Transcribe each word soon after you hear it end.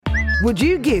Would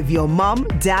you give your mum,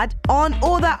 dad, aunt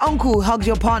or that uncle who hugs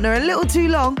your partner a little too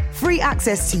long free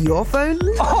access to your phone?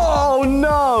 Oh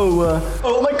no!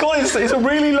 Oh my god, it's a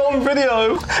really long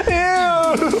video.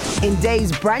 Ew! In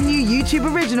Dave's brand new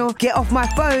YouTube original, Get Off My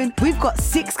Phone, we've got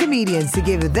 6 comedians to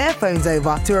give their phones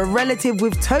over to a relative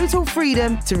with total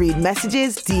freedom to read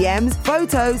messages, DMs,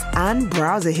 photos and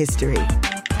browser history.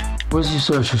 Where's your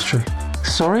search history?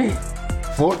 Sorry?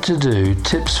 What to do,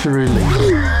 tips for relief.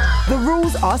 The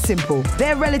rules are simple.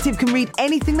 Their relative can read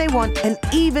anything they want and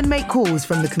even make calls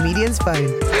from the comedian's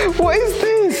phone. What is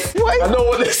this? I know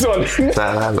what this one is.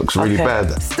 That looks really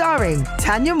bad. Starring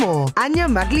Tanya Moore, Anya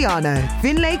Magliano,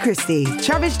 Finlay Christie,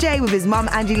 Travis J with his mum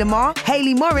Angie Lamar,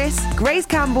 Hayley Morris, Grace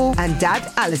Campbell and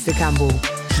dad Alistair Campbell.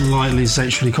 Slightly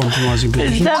sexually compromising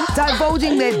people.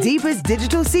 Divulging their deepest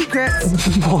digital secrets.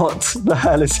 What the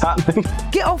hell is happening?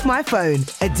 Get Off My Phone,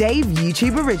 a Dave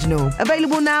YouTube original.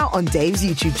 Available now on Dave's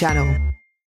YouTube channel.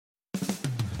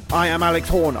 I am Alex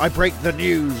Horne, I break the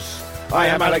news. I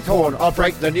am Alex Horne, I'll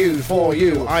break the news for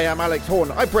you. I am Alex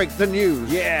Horne, I break the news.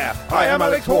 Yeah. I am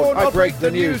Alex Horne, I break the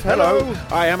news. Hello.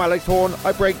 I am Alex Horne,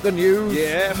 I break the news.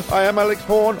 Yeah. I am Alex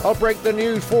Horne, I'll break the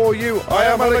news for you. I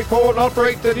am Alex Horne, I'll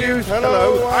break the news.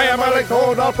 Hello. I am Alex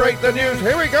Horne, I'll break the news.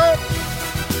 Here we go.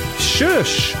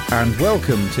 Shush! And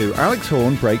welcome to Alex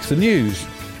Horne Breaks the News.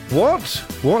 What?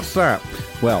 What's that?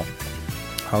 Well,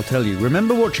 I'll tell you.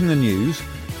 Remember watching the news?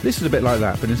 This is a bit like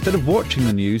that, but instead of watching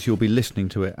the news, you'll be listening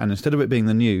to it. And instead of it being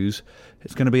the news,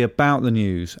 it's going to be about the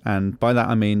news. And by that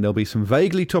I mean there'll be some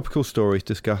vaguely topical stories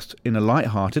discussed in a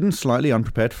light-hearted and slightly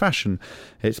unprepared fashion.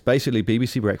 It's basically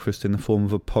BBC Breakfast in the form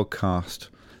of a podcast.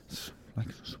 It's like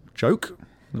a joke?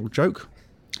 A little joke?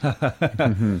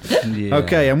 Yeah.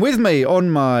 Okay, and with me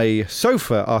on my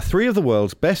sofa are 3 of the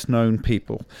world's best-known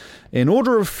people. In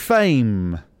order of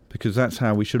fame, because that's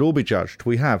how we should all be judged,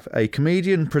 we have a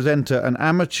comedian, presenter, and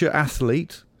amateur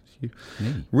athlete,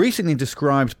 recently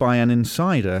described by an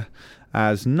insider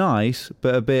as nice,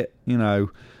 but a bit,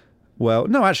 well,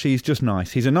 no, actually, he's just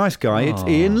nice. He's a nice guy. It's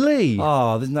Ian Lee.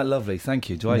 Oh, isn't that lovely? Thank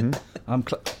you.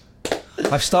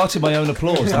 I've started my own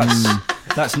applause.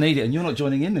 That's needed, and you're not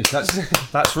joining in this.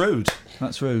 That's rude.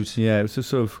 That's rude. Yeah, it's a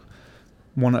sort of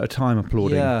one at a time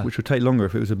applauding, which would take longer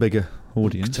if it was a bigger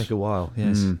audience. It could take a while.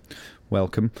 Yes.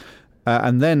 Welcome.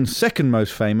 And then second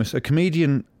most famous, a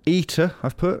comedian eater.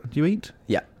 I've put. Do you eat?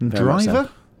 Yeah. And driver?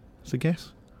 That's a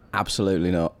guess.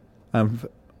 Absolutely not.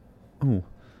 Can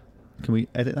we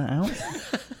edit that out?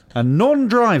 A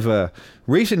non-driver,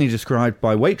 recently described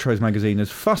by Waitrose magazine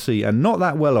as fussy and not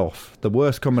that well off. The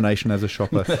worst combination as a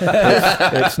shopper.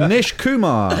 It's Nish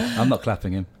Kumar. I'm not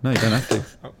clapping him. No, you don't have to.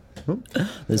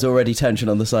 There's already tension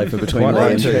on the sofa between Quite me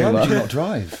right and too. Kumar. Why do you not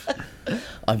drive?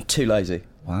 I'm too lazy.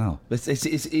 Wow.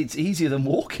 It's easier than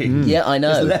walking. Yeah, I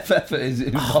know. There's less effort is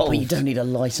involved. Oh, but you don't need a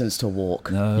licence to walk.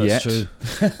 No, that's true.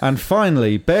 And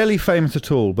finally, barely famous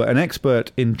at all, but an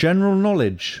expert in general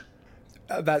knowledge.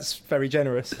 That's very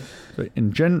generous. We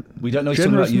don't know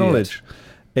generous about you knowledge.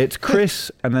 Yet. It's Chris,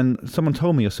 and then someone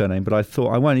told me your surname, but I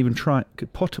thought I won't even try.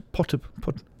 Potter.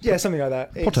 Yeah, something like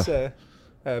that. Potter.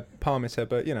 It's Parmeter,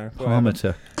 but whatever.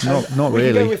 Parmeter. Not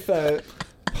really. We can go with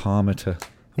Parmeter.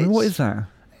 I mean, what is that?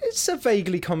 It's a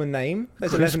vaguely common name.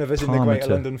 There's Chris 11 of us in the Parmeter.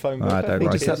 Greater London phone book. I don't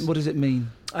write it. What does it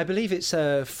mean? I believe it's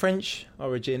a French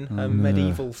origin, a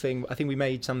medieval thing. I think we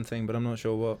made something, but I'm not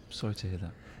sure what. Sorry to hear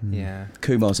that. Yeah.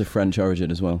 Kumar's of French origin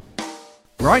as well.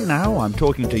 Right now, I'm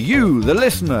talking to you, the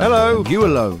listener. Hello. You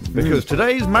alone. Because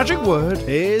today's magic word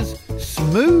is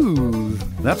smooth.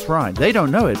 That's right. They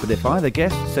don't know it, but if either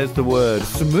guest says the word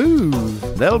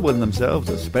smooth, they'll win themselves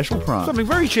a special prize. Something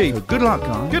very cheap. So good luck,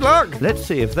 guys. Good luck. Let's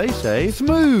see if they say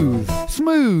smooth.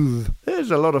 Smooth.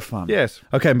 It's a lot of fun. Yes.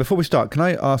 Okay, and before we start, can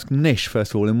I ask Nish,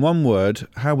 first of all, in one word,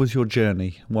 how was your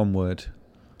journey? One word.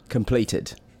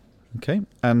 Completed. Okay,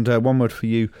 and one word for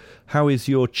you. How is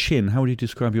your chin? How would you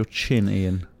describe your chin,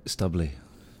 Ian? Stubbly.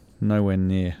 Nowhere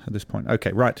near at this point.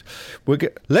 Okay, right.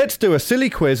 Let's do a silly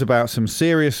quiz about some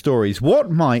serious stories. What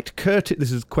might Curtis...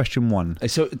 This is question 1.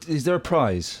 So, is there a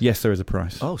prize? Yes, there is a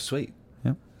prize. Oh, sweet.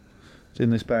 Yeah. It's in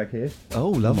this bag here. Oh,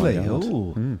 lovely.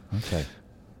 Oh, okay.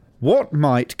 What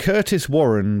might Curtis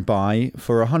Warren buy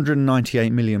for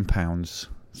 £198 million? So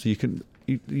you can...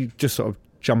 You just sort of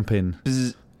jump in.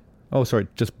 Oh, sorry,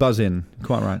 just buzz in.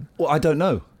 Quite right. Well, I don't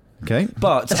know. Okay.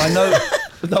 But I know...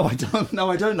 No, I don't. No,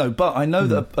 I don't know. But I know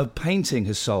that a painting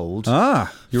has sold.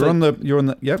 You're on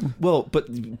the. Yep. Well, but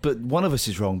one of us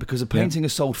is wrong because a painting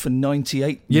has sold for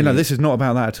 98. Yeah, no, this is not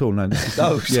about that at all. No.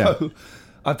 So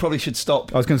I probably should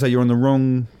stop. I was going to say you're on the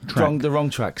wrong track. The wrong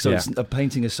track. So it's a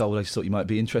painting has sold. I just thought you might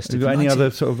be interested. Have you got any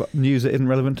other sort of news that isn't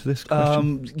relevant to this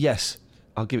question? Yes,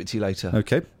 I'll give it to you later.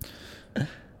 Okay.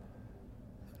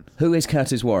 Who is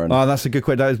Curtis Warren? Oh, that's a good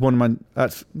question. That is one of my.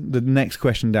 That's the next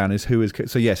question down. Is who is?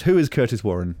 So yes, who is Curtis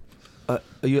Warren? Are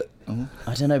you?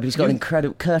 I don't know, but he's got an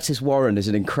incredible. Curtis Warren is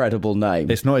an incredible name.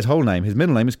 It's not his whole name. His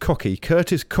middle name is Cocky.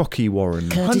 Curtis Cocky Warren.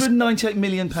 198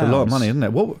 million pounds. It's a lot of money, isn't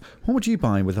it? What would you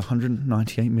buy with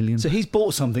 198 million? So he's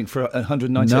bought something for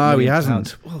 198 million. No, he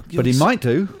hasn't. Well, but he might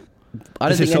do.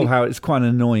 This is how it's quite an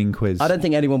annoying quiz. I don't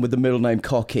think anyone with the middle name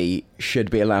Cocky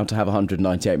should be allowed to have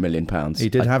 198 million pounds. He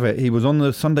did have it. He was on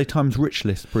the Sunday Times rich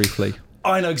list briefly.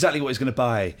 I know exactly what he's going to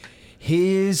buy.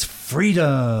 His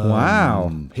freedom.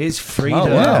 Wow. His freedom.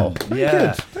 Oh, wow. Very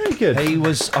good. Very good. He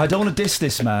was. I don't want to diss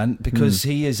this man because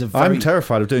he is a very. I'm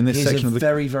terrified of doing this section of the. He's a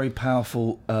very, very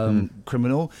powerful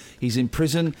criminal. He's in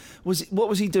prison. What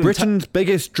was he doing? Britain's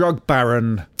biggest drug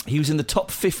baron. He was in the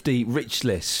top 50 rich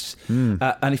list.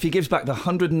 And if he gives back the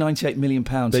 198 million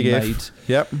pounds he made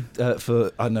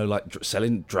for, I don't know, like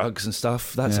selling drugs and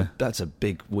stuff, that's a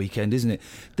big weekend, isn't it?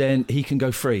 Then he can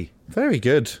go free. Very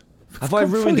good. Have I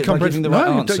ruined it by giving the right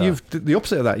answer? You've the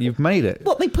opposite of that. You've made it.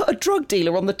 What, they put a drug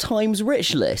dealer on the Times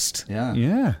rich list?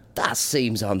 Yeah. That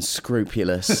seems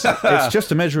unscrupulous. It's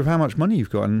just a measure of how much money you've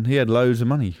got, and he had loads of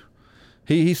money.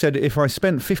 He said, if I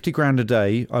spent 50 grand a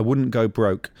day, I wouldn't go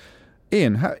broke.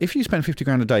 Ian, if you spent 50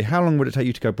 grand a day, how long would it take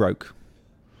you to go broke?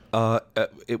 Hang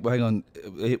on.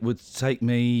 It would take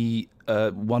me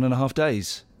 1.5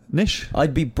 days. Nish?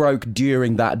 I'd be broke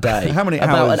during that day. How many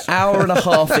About hours? an hour and a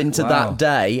half into that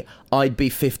day, I'd be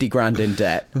 50 grand in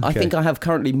debt. Okay. I think I have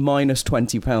currently minus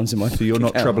 £20 in my So you're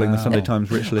not troubling the Sunday Times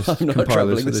rich list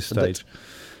compilers at this stage.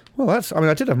 Well,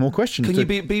 I did have more questions. Can you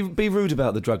be rude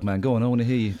about the drug man? Go on, I want to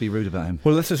hear you be rude about him.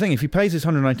 Well, that's the thing. If he pays his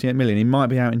 198 million, he might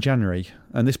be out in January,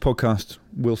 and this podcast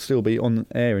will still be on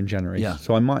air in January. Yeah.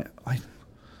 So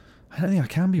I don't think I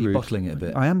can be rude. You're bottling it a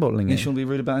bit. I am bottling it. You want to be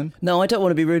rude about him? No, I don't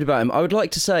want to be rude about him. I would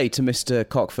like to say to Mr.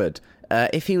 Cockford,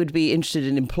 if he would be interested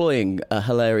in employing a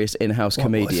hilarious in-house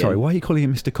comedian. Sorry, why are you calling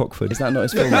him Mr. Cockford? Is that not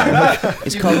his full name?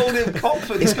 You called him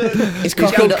Cockford. Is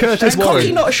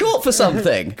Cocky not short for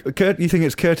something? You think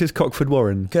it's Curtis Cockford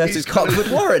Warren? Curtis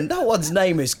Cockford Warren? No one's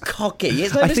name is Cocky.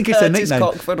 His name I think is it's a Curtis nickname.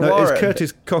 Cockford No, Warren. it's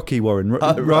Curtis Cocky Warren,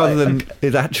 rather than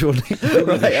his actual name.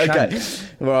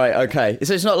 Right, okay.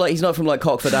 So it's not like he's not from like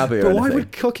Cockford Abbey or But anything. why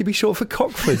would Cocky be short for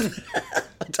Cockford?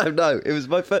 I don't know. It was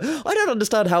my first. I don't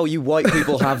understand how you white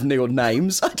people have new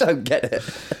names. I don't get it.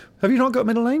 Have you not got a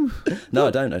middle name? No,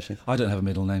 I don't actually. I don't have a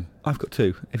middle name. I've got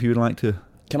two. If you would like to.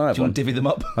 Can I have Do you one? want to divvy them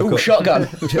up? Ooh, shotgun.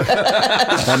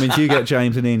 That means you get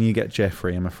James and Ian, you get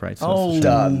Jeffrey, I'm afraid. So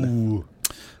Done.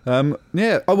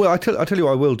 Yeah. Oh, well, I'll tell you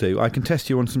what I will do. I can test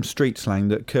you on some street slang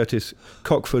that Curtis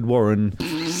Cockford Warren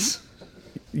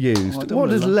used. What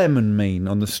does lemon mean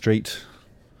on the street?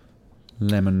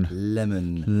 Lemon.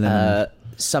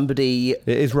 Somebody. It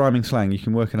is rhyming slang. You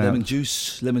can work it out. Lemon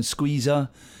juice, lemon squeezer,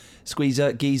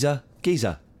 geezer.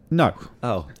 No.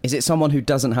 Oh. Is it someone who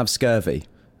doesn't have scurvy?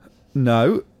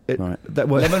 No. Right. That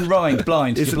word. Lemon rind,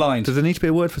 blind. You're blind. Does there need to be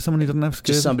a word for someone who doesn't have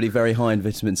scurvy? Just somebody very high in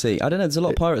vitamin C. I don't know. There's a lot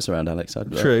of pirates around, Alex.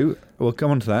 True. We'll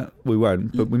come on to that. We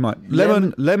won't, but we might.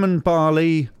 Lemon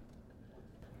barley.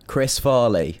 Chris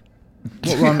Farley.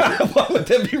 What rhyme? Why would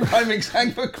there be rhyming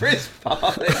slang for Chris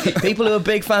Farley? People who are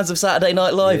big fans of Saturday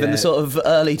Night Live in the sort of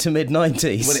early to mid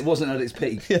 90s. When it wasn't at its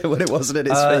peak. Yeah, when it wasn't at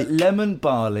its peak. Lemon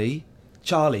barley,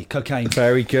 Charlie, cocaine.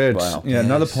 Very good. Wow. Yeah,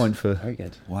 another point for Very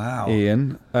good. Wow.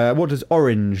 Ian. What does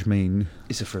orange mean?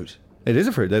 It's a fruit. It is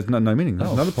a fruit. There's no meaning.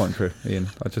 That's another point for Ian.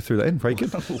 I just threw that in. Very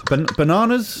good.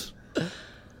 Bananas.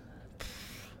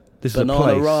 This is a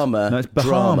place. Bananarama. No, it's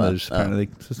Bahamas, apparently.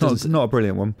 So it's not a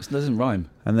brilliant one. It doesn't rhyme.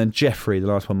 And then Jeffrey, the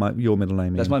last one, your middle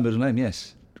name. That's Ian. my middle name,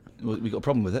 yes. Well, we got a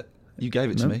problem with it. You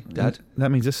gave it to me, Dad. That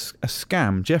means a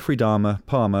scam. Jeffrey Dahmer,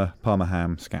 Parma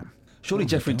Ham, scam. Surely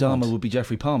Jeffrey Dahmer would be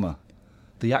Jeffrey Palmer,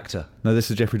 the actor. No,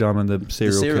 this is Jeffrey Dahmer, the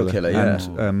serial killer. yeah.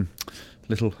 And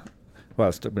little... Well,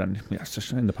 it's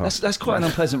just in the past. That's quite an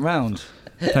unpleasant round.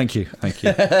 Thank you.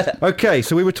 Okay,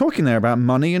 so we were talking there about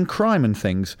money and crime and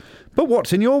things. But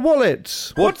what's in your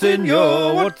wallets? What's in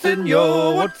your wallets? What's in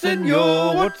your wallets? What's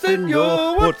in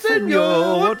your wallets? What's in your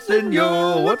wallets?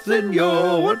 What's in your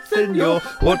wallets? What's in your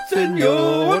wallets? What's in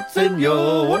your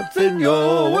wallets?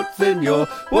 What's in your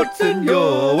wallets? What's in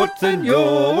your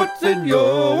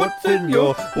wallets? What's in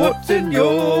your wallets? What's in your wallets? What's in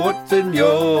your wallets?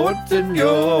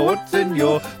 What's in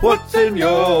your wallets? What's in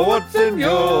your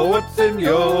wallets? What's in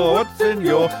your wallets?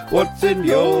 What's in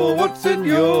your wallets?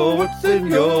 What's in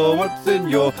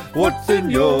your wallets? What's in your what's in your what's in your what's in your what's in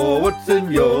your what's in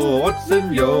your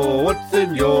what's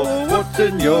in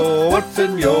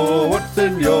your what's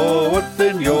in your what's in your what's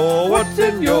in your what's in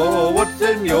your what's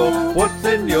in your what's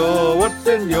in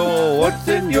your what's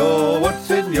in your what's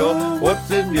in your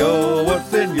what's in your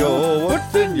what's in your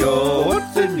what's in your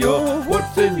what's in your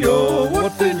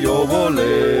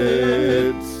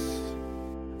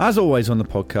As always on the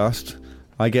podcast,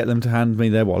 I get them to hand me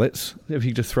their wallets. If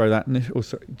you just throw that in, do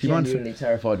you mind? Genuinely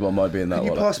terrified one might be in that Could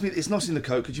you wallet. pass me? It's not in the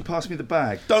coat. Could you pass me the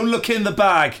bag? Don't look in the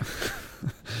bag.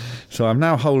 So I'm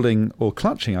now holding, or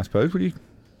clutching, I suppose. Were you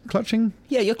clutching?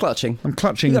 Yeah, you're clutching. I'm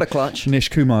clutching You got a clutch. Nish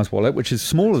Kumar's wallet, which is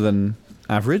smaller than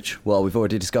average. Well, we've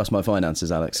already discussed my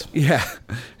finances, Alex. Yeah,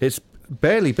 it's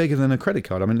barely bigger than a credit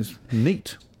card. I mean, it's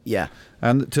neat. Yeah.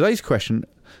 And today's question,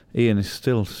 Ian is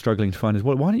still struggling to find his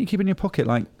wallet. Why don't you keep it in your pocket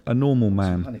like a normal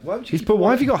man? Honey. Why would you?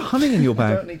 Why have you got honey in your I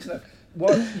bag? don't need to know.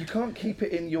 Well, you can't keep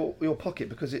it in your pocket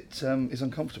because it is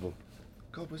uncomfortable.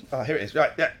 God, here it is.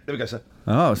 Right, yeah, there we go, sir.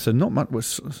 Oh, so not much.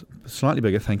 Was slightly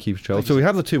bigger. Thank you, Joel. So we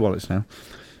have the two wallets now,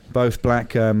 both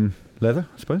black leather,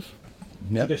 I suppose.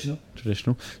 Yep.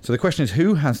 Traditional. So the question is,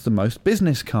 who has the most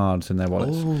business cards in their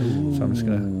wallets? Ooh. So I'm just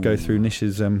going to go through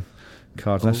Nish's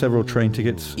cards. Now, several train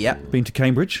tickets. Yep. Been to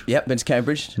Cambridge. Yep, been to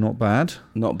Cambridge. Not bad.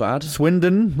 Not bad.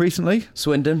 Swindon recently.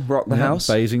 Swindon, Rock the House.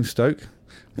 Basingstoke.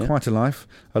 Yep. Quite a life.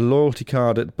 A loyalty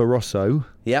card at Barroso.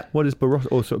 Yep. What is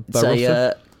Barroso? Also, It's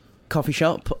a coffee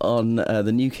shop on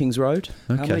the New Kings Road.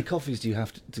 Okay. How many coffees do you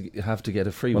have to get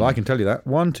a free Well, one? I can tell you that.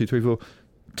 1, 2, 3, 4,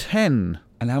 10.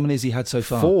 And how many has he had so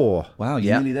far? 4. Wow,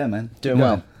 you're nearly there, man. Doing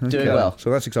well. Doing Okay. well.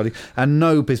 So that's exciting. And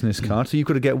no business card. So you've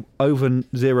got to get over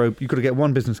 0. You've got to get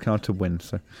 1 business card to win.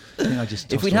 So I think I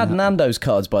just If we'd tossed had one out. Nando's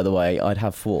cards, by the way, I'd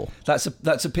have 4. That's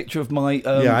a picture of my.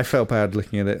 yeah, I felt bad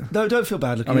looking at it. No, don't feel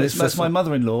bad looking. I mean, at it. That's my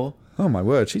mother-in-law. Oh my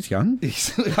word, she's young.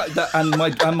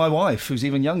 and my wife, who's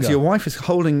even younger. So your wife is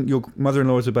holding your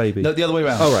mother-in-law as a baby? No, the other way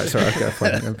around. Oh right, sorry. Okay,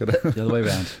 fine. I've got it. The other way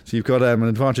around. So you've got an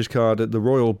advantage card at the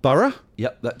Royal Borough.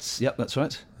 Yep, that's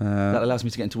right. That allows me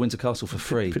to get into Windsor Castle for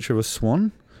free. Picture of a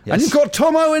swan. Yes. And you've got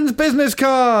Tom Owen's business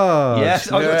card. Yes,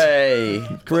 Hooray!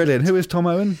 Brilliant. Who is Tom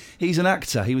Owen? He's an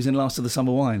actor. He was in Last of the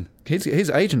Summer Wine. His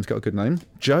agent's got a good name.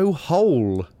 Joe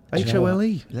Hole.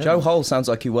 H-O-L-E. Yeah. Joe Hole sounds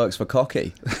like he works for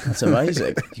Cocky. That's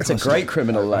amazing. It's a great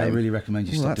criminal I name. really recommend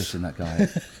you stop dissing that guy.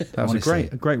 That was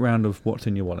a great round of what's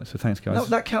in your wallet. So thanks, guys. No,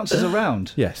 that counts as a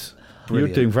round. Yes. Brilliant.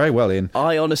 You're doing very well, Ian.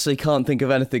 I honestly can't think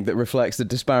of anything that reflects the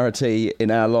disparity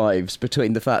in our lives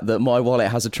between the fact that my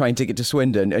wallet has a train ticket to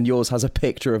Swindon and yours has a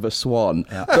picture of a swan.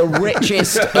 Yeah. The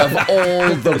richest of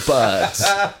all the birds.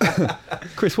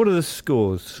 Chris, what are the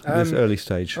scores at this early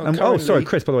stage? Currently,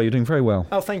 Chris, by the way, you're doing very well.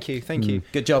 Oh, thank you.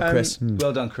 Good job, Chris.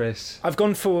 Well done, Chris. I've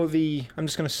gone for the... I'm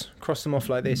just going to cross them off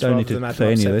like this Don't rather need to than add say them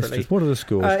any of separately. this. Just what are the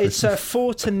scores? It's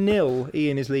 4-0.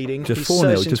 Ian is leading. Just He's 4-0.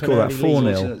 surged Just into call an that early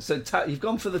lead. 4-0. So you've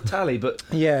gone for the tally, but...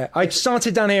 Yeah, I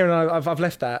started down here and I've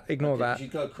left that. Ignore that. You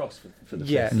go across for the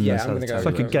Yeah, fifth. yeah, I'm going to go. It's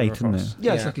like a gate, isn't it?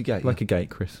 Yeah, it's like a gate. Like a gate,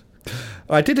 Chris.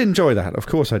 I did enjoy that. Of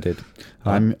course I did.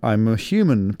 I'm a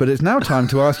human, but it's now time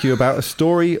to ask you about a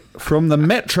story from the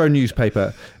Metro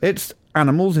newspaper. It's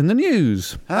Animals in the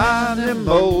News.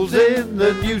 Animals in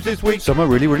the news this week. Some are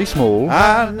really, really small.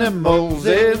 Animals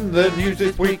in the news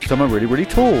this week. Some are really, really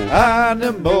tall.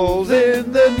 Animals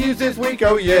in the news this week,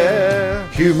 oh yeah.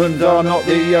 Humans are not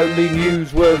the only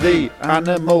newsworthy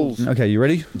animals. Okay, you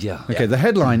ready? Yeah. Okay, the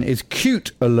headline is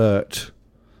Cute Alert.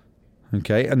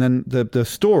 Okay, and then the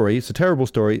story, it's a terrible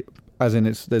story, as in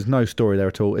there's no story there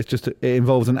at all. It's just, it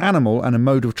involves an animal and a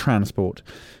mode of transport.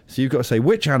 So you've got to say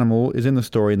which animal is in the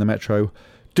story in the Metro,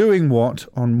 doing what,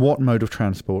 on what mode of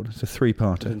transport. It's a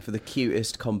 3-parter. Looking for the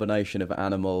cutest combination of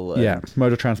animal. Yeah,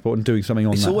 mode of transport and doing something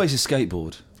on It's that. always a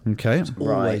skateboard. Okay.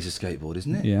 Always a skateboard,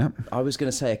 isn't it? Yeah. I was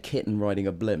going to say a kitten riding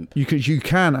a blimp. You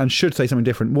can and should say something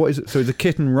different. What is it? So the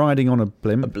kitten riding on a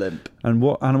blimp. A blimp. And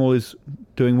what animal is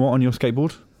doing what on your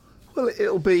skateboard? Well,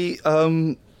 it'll be...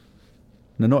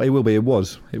 No, not it will be. It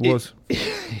was. It was.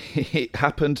 It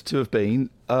happened to have been...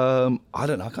 I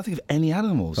don't know. I can't think of any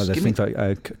animals. Like there's things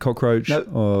like cockroach, No.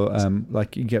 or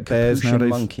like you get bears Capuchin nowadays.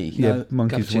 monkey. Yeah, No,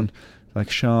 monkeys capuchin. one. Like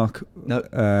shark. No.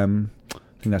 I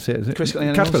think that's it. Is it? Chris, got any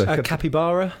animals? Caterpillar.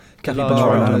 Capybara. Capybara. Not an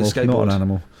on a animal. skateboard. Not an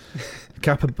animal.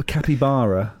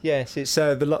 Capybara. Yes, it's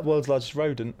the world's largest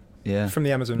rodent Yeah. from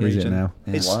the Amazon Is region. it now?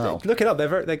 Yeah. It's, Wow. Look it up.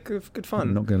 They're good fun.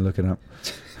 I'm not going to look it up.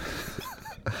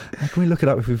 How can we look it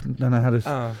up if we don't know how to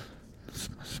Oh.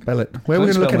 spell it? Where are we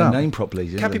going to look it my up? name properly.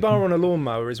 Capybara on a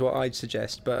lawnmower is what I'd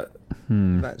suggest, but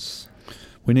that's...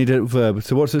 We need a verb.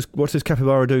 So what's this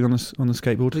capybara doing on the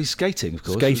skateboard? He's skating, of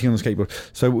course. Skating on the skateboard.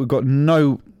 So we've got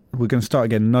no. We're going to start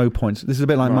again. No points. This is a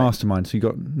bit like Right. Mastermind. So you've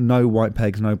got no white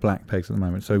pegs, no black pegs at the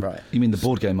moment. So Right. You mean the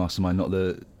board game Mastermind, not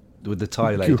the with the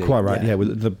Thai lady? you're quite right. Yeah,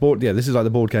 with the board. Yeah, this is like the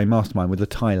board game Mastermind with the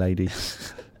Thai lady.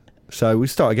 So we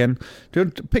start again. Do you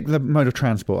want to pick the mode of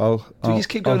transport? Do we just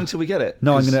keep going until we get it?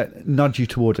 No, I'm 'Cause- going to nudge you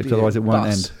towards it, 'cause Yeah. otherwise it won't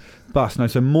Bus. end. Bus. No,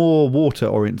 so more water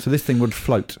orient. So this thing would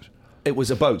float. It was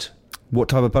a boat. What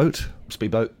type of boat?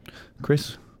 Speedboat.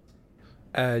 Chris?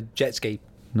 Jet ski.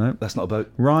 No. That's not a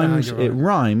boat. Rhymes. you're right. It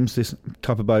rhymes, this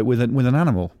type of boat, with an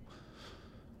animal.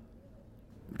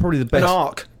 Probably the best. An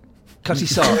ark. Cutty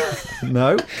Sark.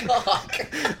 No.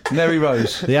 Mary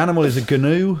Rose. The animal is a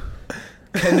canoe.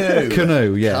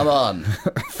 Canoe, yeah. Come on.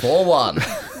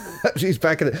 4-1. She's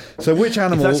back at it. So which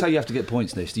animal... If that's how you have to get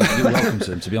points, Nish, you're welcome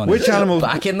to them, to be honest. Which animal...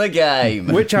 Back in the game.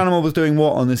 Which animal was doing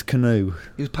what on this canoe?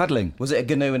 He was paddling. Was it a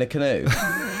canoe in a canoe?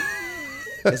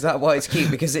 Is that why it's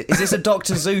cute? Because is this a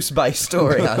Dr. Seuss-based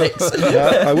story, Alex?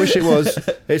 Yeah, I wish it was.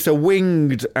 It's a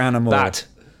winged animal. Bat.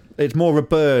 It's more a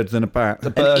bird than a bat.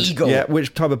 The bird. An eagle. Yeah,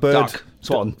 which type of bird? Duck.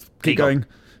 Swan. Keep Eagle. going.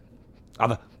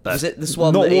 Other. Bird. Is it the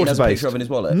swan Not that Ian has a water-based. picture of in his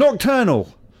wallet?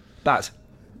 Nocturnal. Bat.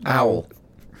 Owl.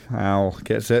 Owl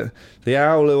gets it. The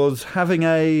owl was having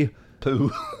a...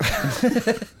 Poo.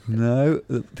 No,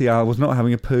 the owl was not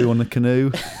having a poo on the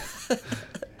canoe.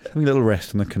 Having a little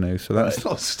rest on the canoe. So that's...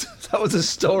 That was a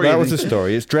story. That was a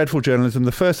story. It's dreadful journalism.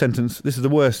 The first sentence, this is the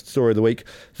worst story of the week.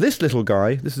 This little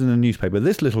guy, this is in a newspaper,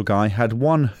 this little guy had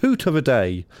one hoot of a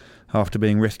day after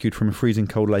being rescued from a freezing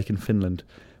cold lake in Finland.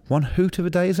 One hoot of a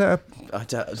day? Is that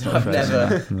I've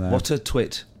never... No. What a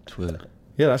twit.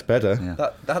 Yeah, that's better.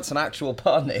 Yeah. That's an actual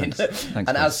pun, Ian. Thanks, and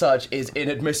mate. as such is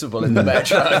inadmissible in the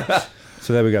Metro.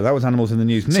 So there we go. That was animals in the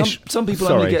news. Nish, Some people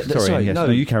sorry, only get... sorry, yes. No,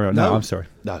 you carry on. No, I'm sorry.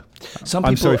 No. Some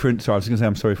people... I'm sorry for... Sorry, I was going to say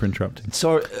I'm sorry for interrupting.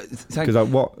 Sorry. Thank Because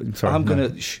what... Sorry. I'm no.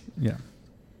 going to... Yeah.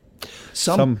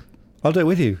 Some I'll do it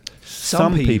with you.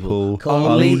 Some people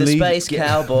Call me the space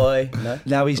cowboy. No?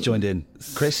 Now he's joined in.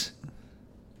 Chris?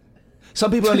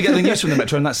 Some people only get the news from the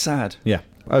Metro, and that's sad. Yeah.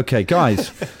 Okay,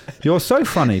 guys, you're so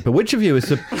funny. But which of you is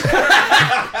the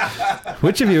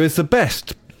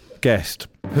best guest?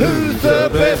 Who's the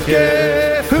best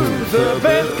guest? Who's the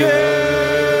best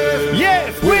guest?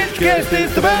 Yes, which guest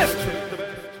is the best?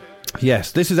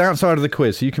 Yes, this is outside of the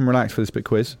quiz, so you can relax for this bit,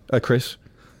 Chris.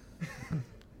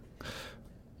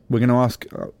 We're going to ask.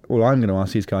 Well, I'm going to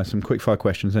ask these guys some quick-fire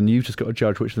questions, and you've just got to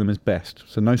judge which of them is best.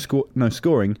 So no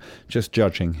scoring, just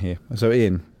judging here. So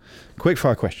Ian.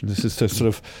 Quick-fire questions. This is to sort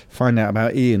of find out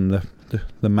about Ian,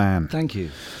 the man. Thank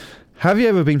you. Have you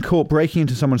ever been caught breaking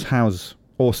into someone's house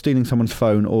or stealing someone's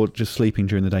phone or just sleeping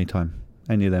during the daytime?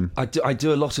 Any of them? I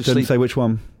do a lot of Didn't sleep. say which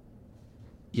one.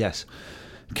 Yes.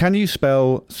 Can you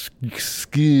spell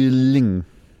skilling?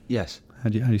 Yes. How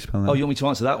do you spell that? Oh, you want me to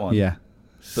answer that one? Yeah.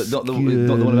 But not the one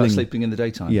about Skilling. sleeping in the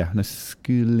daytime? Yeah, no,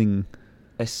 skilling.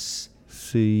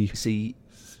 S-C-H-I-L-N.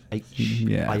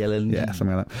 Yeah,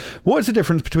 something like that. What's the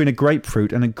difference between a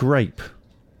grapefruit and a grape?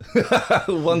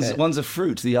 One's a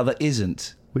fruit, the other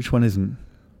isn't. Which one isn't?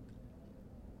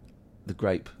 The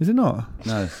grape. Is it not?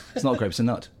 No, it's not a grape, it's a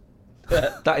nut.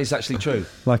 That is actually true.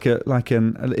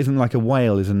 Isn't like a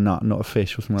whale is a nut, not a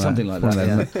fish or something like that.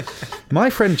 Something like that, Yeah. My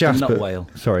friend Jasper. nut whale.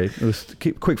 Sorry, it was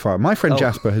quick fire. My friend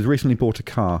Jasper has recently bought a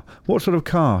car. What sort of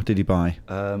car did he buy?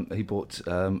 He bought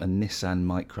a Nissan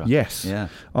Micra. Yes. Yeah.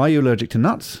 Are you allergic to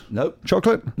nuts? Nope.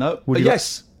 Chocolate? No. Would you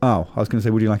Yes. Oh, I was going to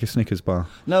say, would you like a Snickers bar?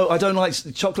 No, I don't like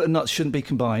chocolate and nuts. Shouldn't be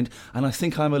combined, and I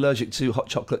think I'm allergic to hot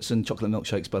chocolates and chocolate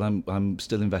milkshakes. But I'm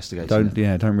still investigating.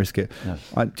 Don't risk it.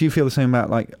 No. Do you feel the same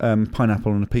about like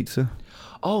pineapple on a pizza?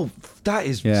 Oh, that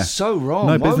is Yeah. so wrong.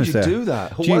 No Why would business you there. do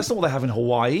that? Do you- That's not what they have in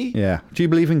Hawaii. Yeah. Do you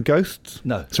believe in ghosts?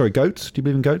 No. Sorry, goats. Do you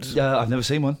believe in goats? I've never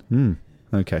seen one.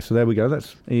 Okay, so there we go.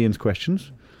 That's Ian's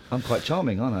questions. I'm quite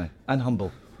charming, aren't I? And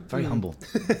humble. Very humble.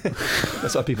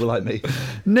 That's why people like me.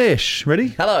 Nish, ready?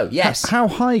 Hello, yes. How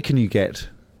high can you get?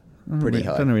 Pretty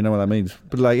high. I don't really know what that means.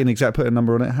 But like in exact, put a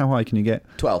number on it. How high can you get?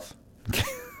 12.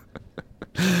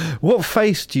 What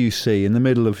face do you see in the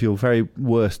middle of your very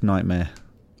worst nightmare?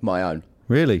 My own.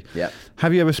 Really? Yeah.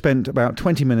 Have you ever spent about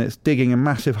 20 minutes digging a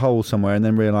massive hole somewhere and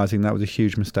then realising that was a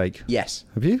huge mistake? Yes.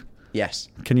 Have you? Yes.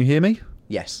 Can you hear me?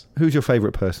 Yes. Who's your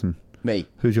favourite person? Me.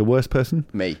 Who's your worst person?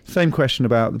 Me. Same question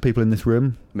about the people in this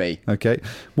room. Me. Okay.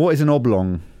 What is an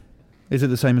oblong? Is it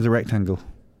the same as a rectangle?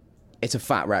 It's a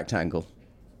fat rectangle.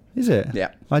 Is it?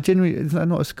 Yeah. Is that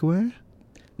not a square?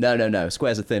 No.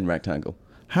 Square's a thin rectangle.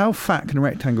 How fat can a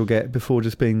rectangle get before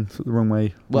just being sort of the wrong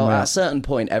way? Well, wrong way at a up? certain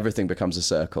point, everything becomes a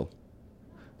circle.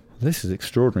 This is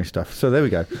extraordinary stuff. So there we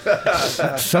go.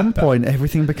 At some point,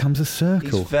 everything becomes a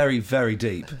circle. He's very, very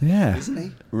deep. Yeah. Isn't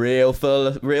he? Real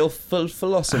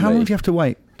philosophy. How long do you have to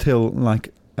wait till,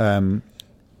 like,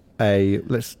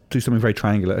 let's do something very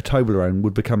triangular, a Toblerone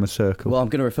would become a circle? Well, I'm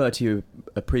going to refer to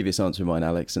a previous answer of mine,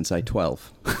 Alex, and say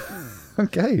 12.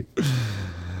 Okay.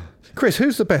 Chris,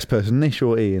 who's the best person, Nish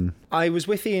or Ian? I was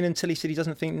with Ian until he said he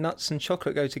doesn't think nuts and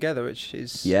chocolate go together, which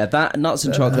is... Yeah, that nuts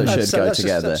and chocolate should go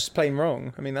together. That's just plain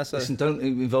wrong. I mean, that's Listen, don't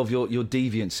involve your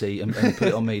deviancy and put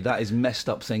it on me. That is messed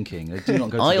up thinking. They do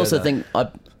not go together. I also think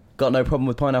Got no problem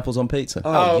with pineapples on pizza.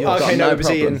 Okay, no, it was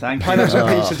Ian. Thank you. Pineapples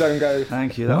on pizza don't go.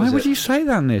 Thank you. Why would you say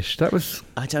that, Nish? That was...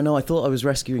 I don't know. I thought I was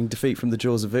rescuing defeat from the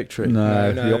jaws of victory.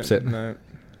 No, the opposite. No.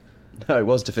 No, it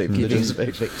was defeat from the jaws of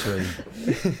victory.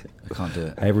 I can't do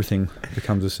it. Everything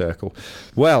becomes a circle.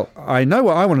 Well, I know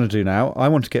what I want to do now. I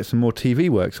want to get some more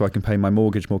TV work so I can pay my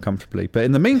mortgage more comfortably. But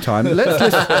in the meantime,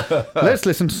 let's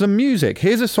listen to some music.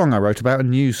 Here's a song I wrote about a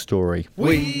news story.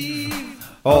 We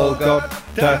all got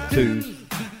tattoos.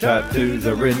 Tattoos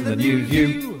are in the news.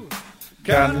 You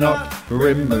cannot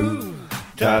remove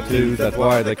tattoos, that's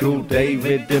why they're cool.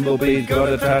 David Dimbleby's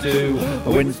got a tattoo.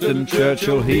 Winston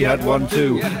Churchill, he had one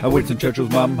too. Winston Churchill's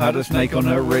mum had a snake on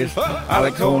her wrist.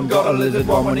 Alex Horne got a lizard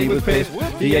one when he was pissed.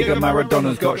 Diego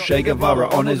Maradona's got Che Guevara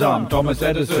on his arm. Thomas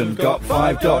Edison got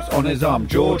 5 dots on his arm.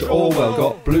 George Orwell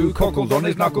got blue cockles on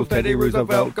his knuckles. Teddy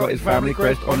Roosevelt got his family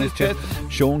crest on his chest.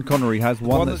 Sean Connery has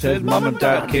one that says Mum and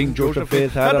Dad. King George V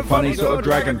had a funny sort of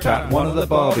dragon tat. One of the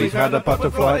Barbies had a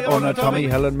butterfly on her tummy.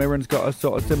 Helen Mirren's got a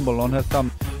sort of symbol on her thumb.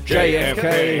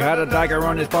 JFK had a dagger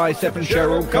on his bicep, and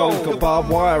Cheryl Cole's got barbed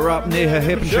wire up near her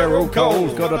hip, and Cheryl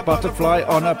Cole's got a butterfly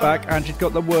on her back, and she's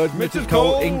got the word Mrs.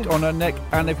 Cole inked on her neck,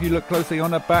 and if you look closely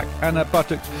on her back and her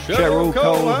buttocks, Cheryl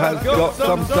Cole has got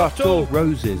some subtle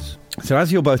roses. So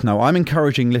as you'll both know, I'm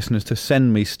encouraging listeners to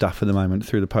send me stuff at the moment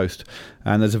through the post.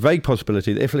 And there's a vague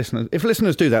possibility that if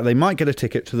listeners do that, they might get a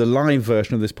ticket to the live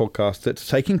version of this podcast that's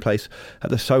taking place at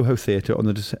the Soho Theatre on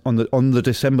the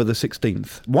December the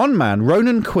 16th. One man,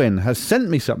 Ronan Quinn, has sent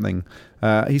me something.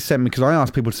 He sent me, because I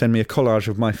asked people to send me a collage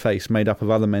of my face made up of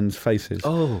other men's faces.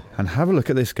 Oh. And have a look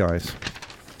at this, guys.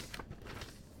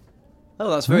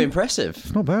 Oh, that's very impressive.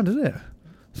 It's not bad, is it?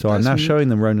 So I'm now showing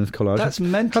them Ronan's collage. That's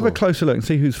mental. Have a closer look and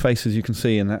see whose faces you can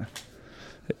see in that.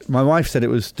 My wife said it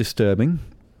was disturbing.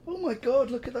 Oh my God,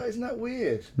 look at that. Isn't that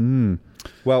weird?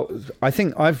 Well, I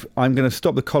think I'm going to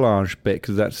stop the collage bit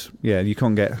because that's, you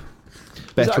can't get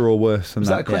better or worse than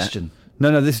that. Was that a question?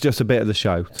 No, this is just a bit of the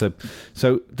show.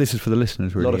 So this is for the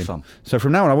listeners, really. A lot of fun. So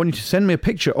from now on, I want you to send me a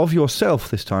picture of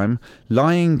yourself this time,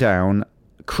 lying down,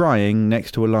 crying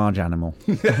next to a large animal.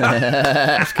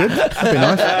 That's good. That'd be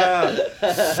nice.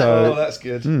 So, that's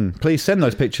good. Please send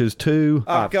those pictures to...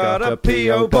 I've got a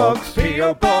P.O. Box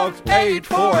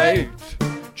 848,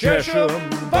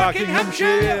 Chesham,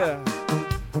 Buckinghamshire,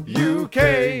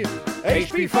 UK,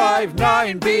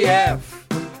 HP59BF.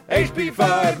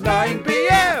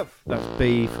 HP59BF. That's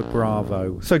B for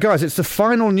Bravo. So, guys, it's the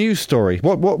final news story.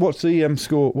 What's the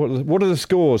score? What are the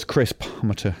scores, Chris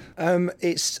Palmer?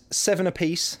 It's 7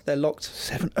 apiece. They're locked.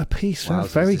 7 apiece.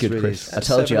 That's very good, Chris. I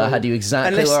told you I had you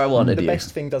exactly where I wanted you. The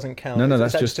best thing doesn't count. No,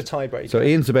 that's just just a tiebreaker. So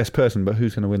Ian's the best person, but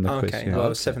who's going to win the quiz? Okay,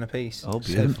 well, 7 apiece. Oh,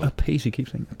 beautiful. 7 apiece. He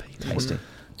keeps saying apiece. Tasty.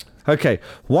 Okay,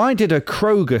 why did a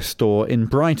Kroger store in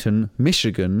Brighton,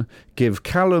 Michigan, give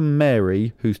Callum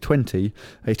Mary, who's 20,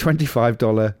 a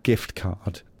 $25 gift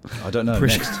card? I don't know.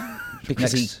 Next.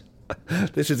 Because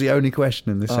This is the only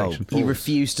question in this section. He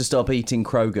refused to stop eating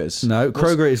Kroger's. No,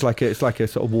 Kroger is like a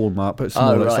sort of Walmart, but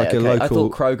smaller. It's like a local. I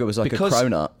thought Kroger was like a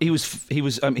cronut. He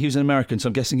was an American, so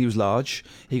I'm guessing he was large.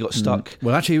 He got stuck.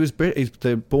 Well, actually, he's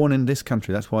born in this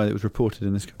country. That's why it was reported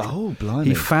in this country. Oh, blimey!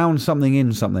 He found something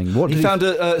in something. What? He found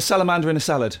a salamander in a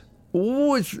salad.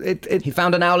 Oh, he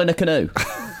found an owl in a canoe.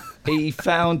 He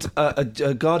found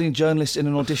a Guardian journalist in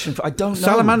an audition for. I don't know.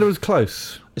 Salamander was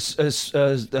close.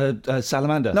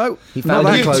 Salamander. No, he found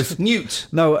not that close. Newt.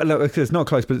 No, it's not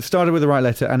close, but it started with the right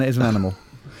letter, and it is an animal.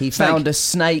 He found a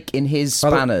snake in his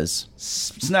spanners.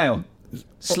 Snail.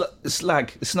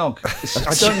 Slag. Snog.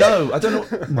 I don't know.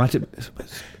 Might it?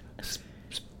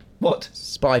 What?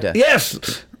 Spider.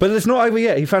 Yes, but it's not over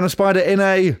yet. He found a spider in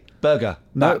a burger.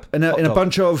 No, in a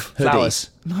bunch of flowers.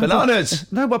 Bananas.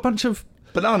 No, but a bunch of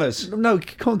bananas. No, you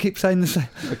can't keep saying the same.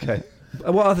 Okay.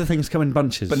 What other things come in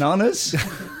bunches? Bananas.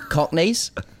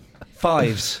 Cockneys.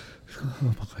 Fives.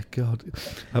 Oh my God.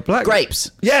 A black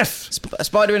grapes. Yes. A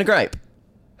spider in a grape.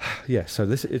 Yeah, so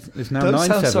this is now 9-7. Don't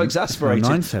sound so exasperated.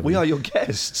 9-7. We are your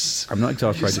guests. I'm not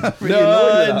exasperated. Really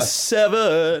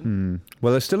 9-7.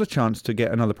 Well, there's still a chance to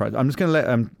get another prize. I'm just going to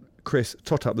let Chris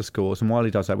tot up the scores, and while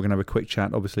he does that, we're going to have a quick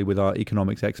chat, obviously, with our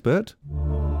economics expert.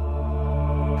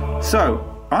 So,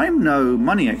 I'm no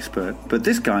money expert, but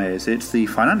this guy is. It's the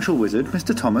financial wizard,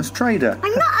 Mr. Thomas Trader.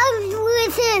 I'm not a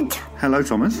wizard. Hello,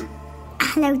 Thomas.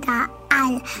 Hello, Dad.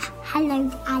 Hello,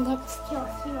 Alex.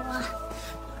 Joshua.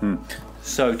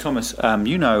 So, Thomas,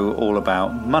 you know all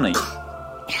about money.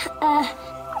 I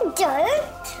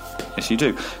don't. Yes, you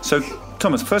do. So,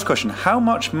 Thomas, first question. How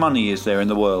much money is there in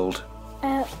the world?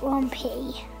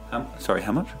 1p. Sorry,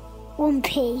 how much?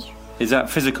 1p. Is that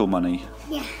physical money?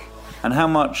 Yeah. And how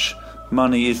much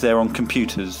money is there on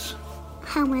computers?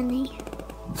 How many?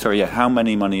 Sorry, yeah, how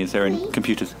many money is there in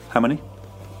computers? How many?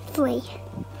 3.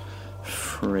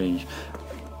 3.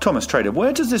 Thomas Trader,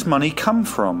 where does this money come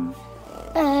from?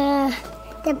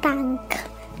 The bank.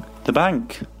 The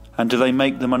bank. And do they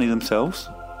make the money themselves?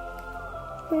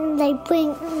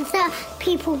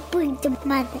 People bring the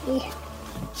money.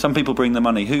 Some people bring the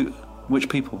money. Which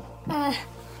people? The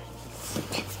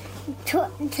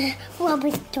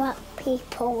rubbish truck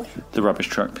people. The rubbish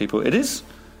truck people. It is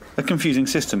a confusing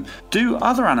system. Do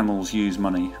other animals use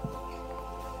money?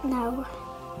 No.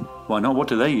 Why not? What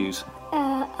do they use?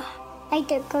 They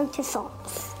don't go to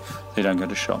shops. They don't go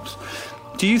to shops.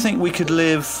 Do you think we could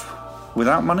live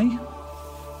without money?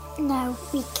 No,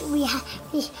 we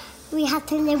have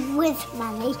to live with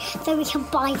money so we can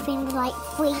buy things like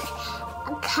fruit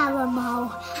and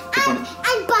caramel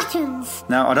and buttons.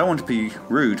 Now, I don't want to be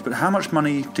rude, but how much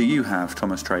money do you have,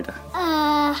 Thomas Trader?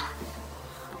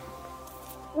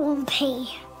 1p.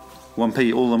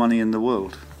 1p, all the money in the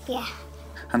world? Yeah.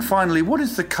 And finally, what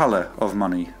is the colour of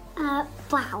money?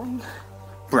 Brown.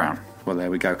 Brown. Well,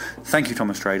 there we go. Thank you,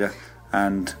 Thomas Trader,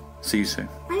 and see you soon.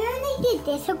 I only did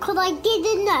this because I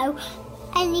didn't know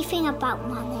anything about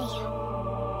money.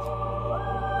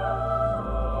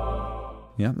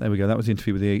 Yeah, there we go. That was the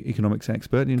interview with the economics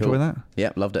expert. You enjoy that?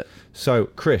 Yeah, loved it. So,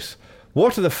 Chris,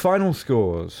 what are the final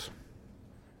scores?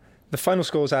 The final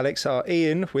scores, Alex, are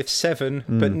Ian with 7,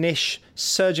 but Nish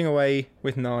surging away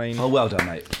with 9. Oh, well done,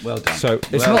 mate. Well done. So,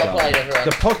 it's well not done.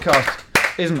 the podcast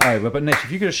isn't over, but Nish,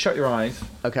 if you could just shut your eyes.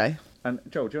 Okay. And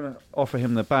Joel, do you want to offer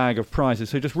him the bag of prizes?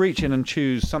 So just reach in and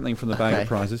choose something from the bag of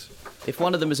prizes. If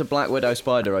one of them is a black widow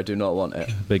spider, I do not want it.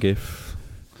 Big if.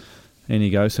 In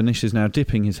you go. So Nish is now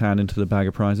dipping his hand into the bag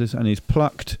of prizes, and he's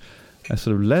plucked a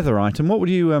sort of leather item. What would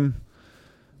you?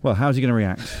 Well, how's he going to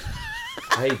react?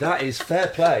 Hey, that is fair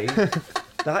play.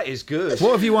 That is good.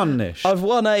 What have you won, Nish? I've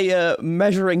won a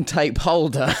measuring tape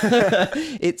holder.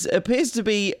 It appears to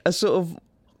be a sort of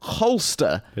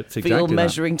holster it's for exactly your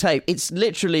measuring tape. It's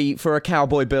literally for a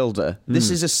cowboy builder.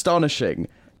 This is astonishing.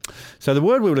 So the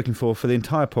word we were looking for the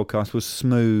entire podcast was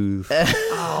smooth.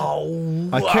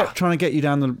 I kept trying to get you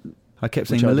down the... I kept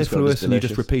saying mellifluous, and you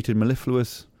just repeated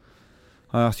mellifluous.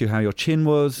 I asked you how your chin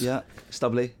was. Yeah,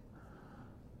 stubbly.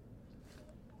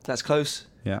 That's close.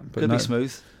 Yeah, but could be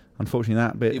smooth. Unfortunately,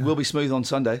 that bit... It will be smooth on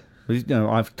Sunday.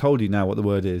 I've told you now what the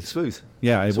word is. Smooth.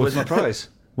 Yeah. So where's my prize?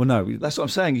 Well, no. That's what I'm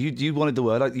saying. You wanted the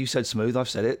word. You said smooth. I've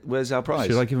said it. Where's our prize?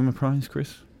 Should I give him a prize,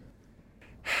 Chris?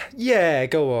 Yeah,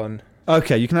 go on.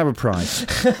 Okay, you can have a prize.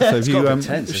 So if you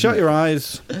shut your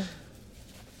eyes...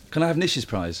 Can I have Nish's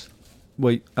prize?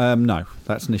 Wait, no.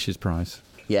 That's Nish's prize.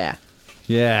 Yeah.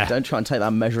 Yeah. Don't try and take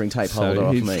that measuring tape holder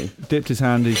off me. Dipped his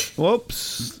hand.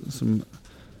 Whoops. Some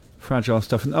fragile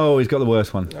stuff. Oh, he's got the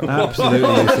worst one. Absolutely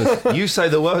useless. You say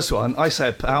the worst one. I say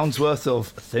a pound's worth of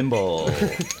thimble.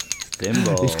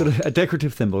 Thimble. He's got a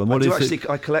decorative thimble. And what is it?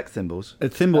 I collect thimbles. A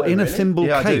thimble in a thimble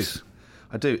case.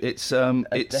 I do. It's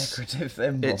decorative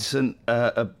thimble. It's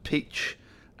a peach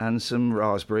and some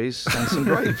raspberries and some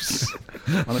grapes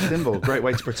on a thimble. Great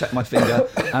way to protect my finger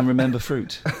and remember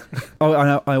fruit. Oh,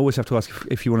 I always have to ask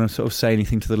if you want to sort of say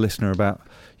anything to the listener about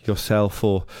yourself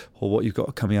or what you've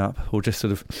got coming up, or just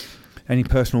sort of any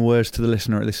personal words to the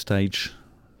listener at this stage.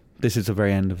 This is the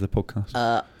very end of the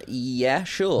podcast. Yeah,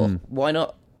 sure. Why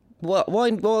not?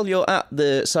 While you're at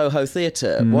the Soho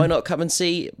Theatre, why not come and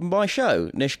see my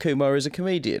show, Nish Kumar is a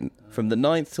Comedian, from the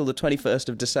 9th till the 21st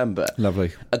of December.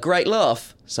 Lovely. A great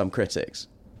laugh, some critics.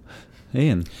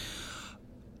 Ian?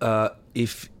 While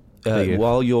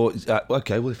you're...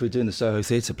 if we're doing the Soho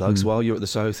Theatre plugs, while you're at the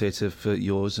Soho Theatre for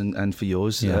yours and for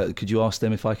yours, could you ask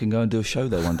them if I can go and do a show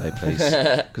there one day, please?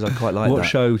 Because I quite like that. What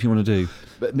show do you want to do?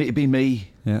 It'd be me.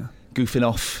 Yeah. Goofing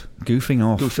off,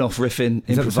 riffing,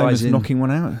 is improvising. That the same as knocking one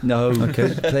out? No,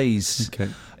 okay, please. Okay,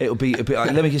 it'll be.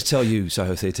 Let me just tell you,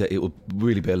 Soho Theatre. It will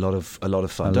really be a lot of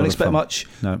fun. Don't expect much.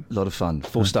 No, a lot of fun.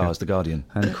 4 stars, The Guardian.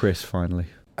 And Chris, finally.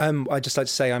 I'd just like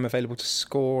to say I'm available to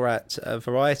score at a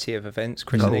variety of events,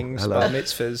 christenings, bar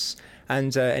mitzvahs,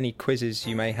 and any quizzes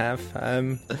you may have.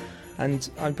 And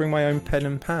I bring my own pen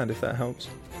and pad if that helps.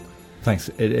 Thanks.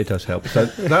 It does help. So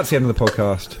that's the end of the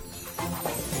podcast.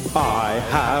 I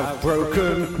have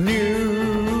broken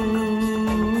news.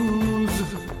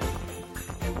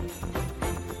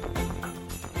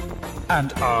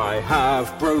 And I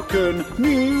have broken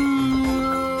news.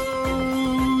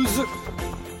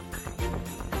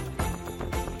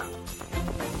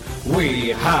 We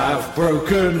have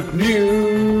broken news.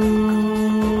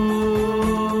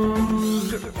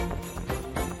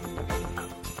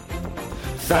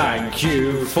 Thank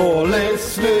you for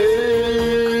listening.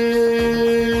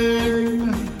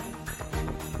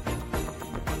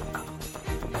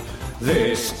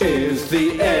 This is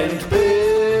the end bit.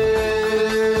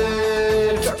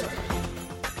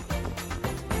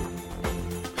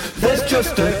 There's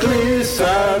just a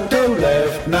glissando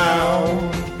left now.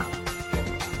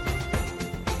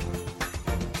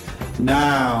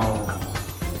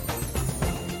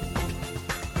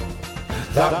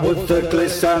 That was the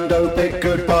glissando bit.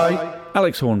 Goodbye.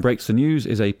 Alex Horne Breaks the News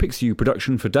is a Pixiu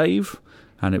production for Dave,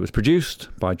 and it was produced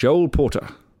by Joel Porter.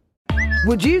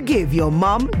 Would you give your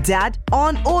mum, dad,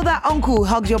 aunt or that uncle who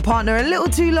hugs your partner a little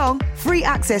too long free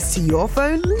access to your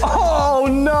phone? Oh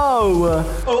no!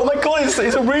 Oh my god, it's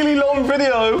a really long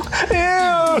video.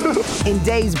 Ew! In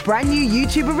Dave's brand new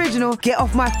YouTube original, Get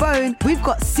Off My Phone, we've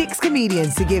got 6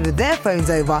 comedians to give their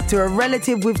phones over to a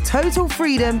relative with total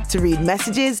freedom to read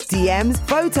messages, DMs,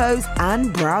 photos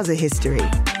and browser history.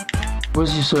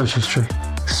 Where's your search history?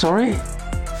 Sorry?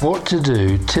 What to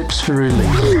do, tips for relief.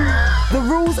 The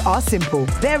rules are simple.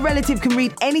 Their relative can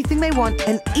read anything they want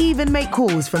and even make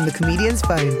calls from the comedian's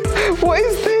phone. What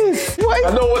is this?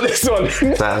 I know what this one is.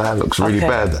 That looks really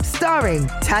bad. Starring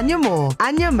Tanya Moore,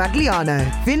 Anya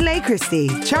Magliano, Finlay Christie,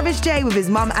 Travis J with his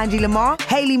mum Angie Lamar,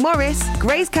 Hayley Morris,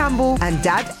 Grace Campbell and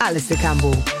dad Alistair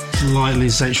Campbell. Slightly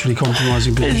sexually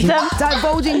compromising people.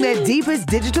 Divulging their deepest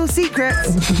digital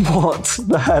secrets. What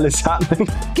the hell is happening?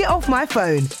 Get Off My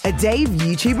Phone, a Dave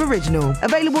YouTube original.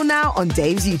 Available now on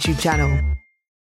Dave's YouTube channel.